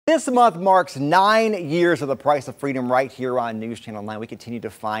This month marks 9 years of the Price of Freedom right here on News Channel 9. We continue to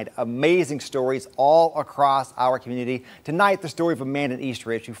find amazing stories all across our community. Tonight, the story of a man in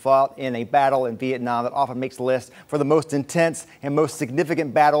Eastridge who fought in a battle in Vietnam that often makes lists for the most intense and most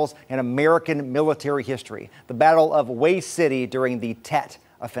significant battles in American military history. The Battle of Hue City during the Tet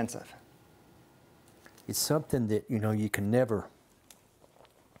Offensive. It's something that, you'll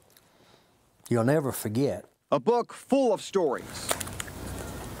never forget. A book full of stories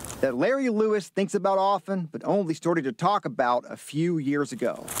that Larry Lewis thinks about often, but only started to talk about a few years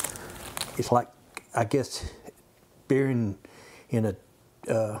ago. It's like, I guess, burying in a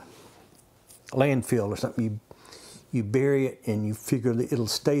landfill or something. You bury it and you figure that it'll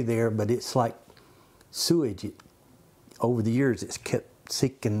stay there, but it's like sewage. Over the years, it's kept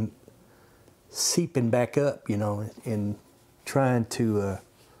seeping back up, and trying to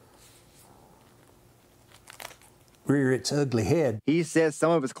rear its ugly head. He says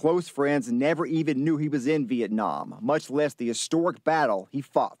some of his close friends never even knew he was in Vietnam, much less the historic battle he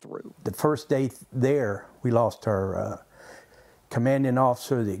fought through. The first day there, we lost our commanding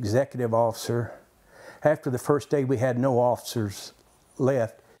officer, the executive officer. After the first day, we had no officers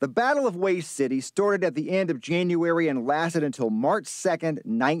left. The Battle of Hue City started at the end of January and lasted until March 2nd,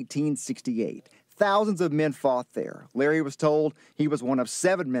 1968. Thousands of men fought there. Larry was told he was one of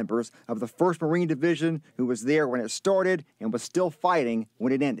 7 members of the 1st Marine Division who was there when it started and was still fighting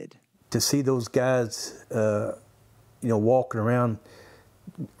when it ended. To see those guys, walking around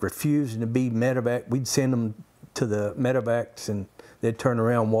refusing to be medevac, we'd send them to the medevacs and they'd turn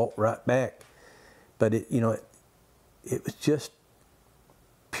around and walk right back. But it was just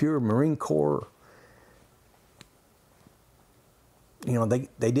pure Marine Corps.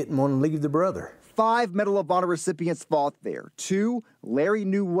 They didn't want to leave the brother. 5 Medal of Honor recipients fought there. 2 Larry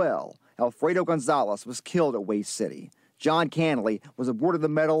knew well. Alfredo Gonzalez was killed at Hue City. John Canley was awarded the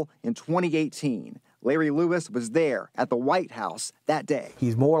medal in 2018. Larry Lewis was there at the White House that day.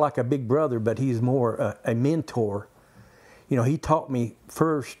 He's more like a big brother, but he's more a mentor. He taught me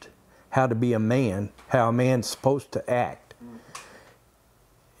first how to be a man, how a man's supposed to act.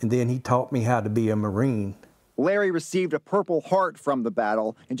 And then he taught me how to be a Marine. Larry received a Purple Heart from the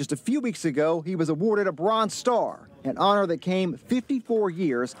battle, and just a few weeks ago, he was awarded a Bronze Star, an honor that came 54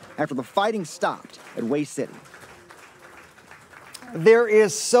 years after the fighting stopped at Hue City. There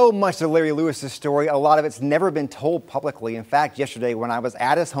is so much to Larry Lewis's story. A lot of it's never been told publicly. In fact, yesterday when I was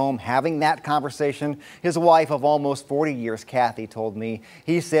at his home having that conversation, his wife of almost 40 years, Kathy, told me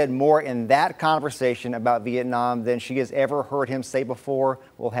he said more in that conversation about Vietnam than she has ever heard him say before.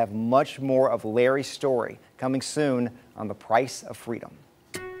 We'll have much more of Larry's story coming soon on The Price of Freedom.